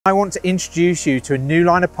I want to introduce you to a new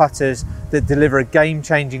line of putters that deliver a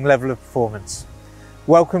game-changing level of performance.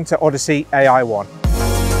 Welcome to Odyssey AI1.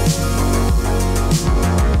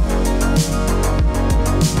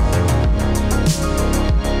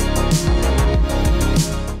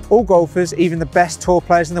 All golfers, even the best tour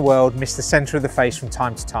players in the world, miss the centre of the face from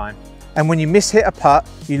time to time. And when you miss-hit a putt,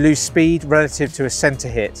 you lose speed relative to a centre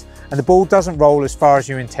hit, and the ball doesn't roll as far as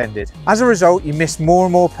you intended. As a result, you miss more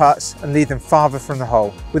and more putts and leave them farther from the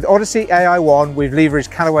hole. With Odyssey AI1, we've leveraged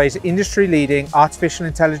Callaway's industry-leading artificial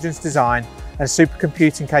intelligence design and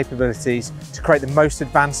supercomputing capabilities to create the most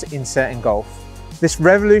advanced insert in golf. This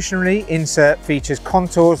revolutionary insert features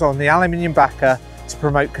contours on the aluminium backer to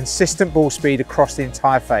promote consistent ball speed across the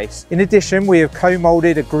entire face. In addition, we have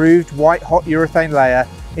co-molded a grooved white-hot urethane layer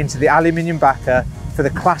into the aluminium backer for the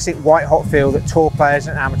classic white-hot feel that tour players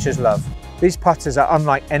and amateurs love. These putters are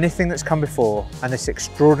unlike anything that's come before, and this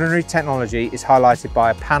extraordinary technology is highlighted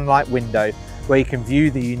by a pan-like window where you can view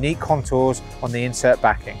the unique contours on the insert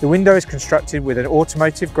backing. The window is constructed with an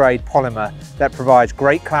automotive-grade polymer that provides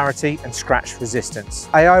great clarity and scratch resistance.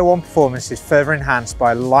 AI1 performance is further enhanced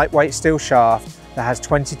by a lightweight steel shaft that has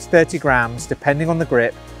 20 to 30 grams, depending on the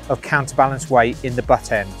grip, of counterbalance weight in the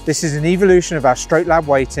butt end. This is an evolution of our stroke lab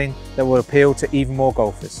weighting that will appeal to even more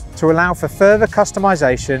golfers. To allow for further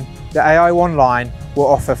customization, the AI1 line will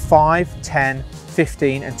offer 5, 10,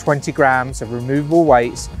 15 and 20 grams of removable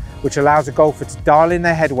weights, which allows a golfer to dial in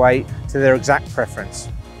their head weight to their exact preference.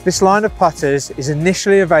 This line of putters is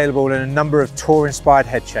initially available in a number of tour-inspired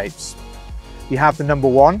head shapes. You have the number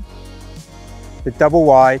 1, the double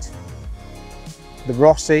wide, the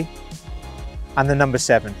Rossi, and the number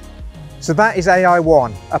 7. So that is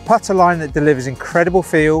AI1, a putter line that delivers incredible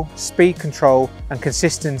feel, speed control and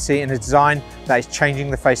consistency in a design that is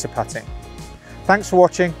changing the face of putting. Thanks for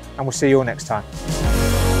watching, and we'll see you all next time.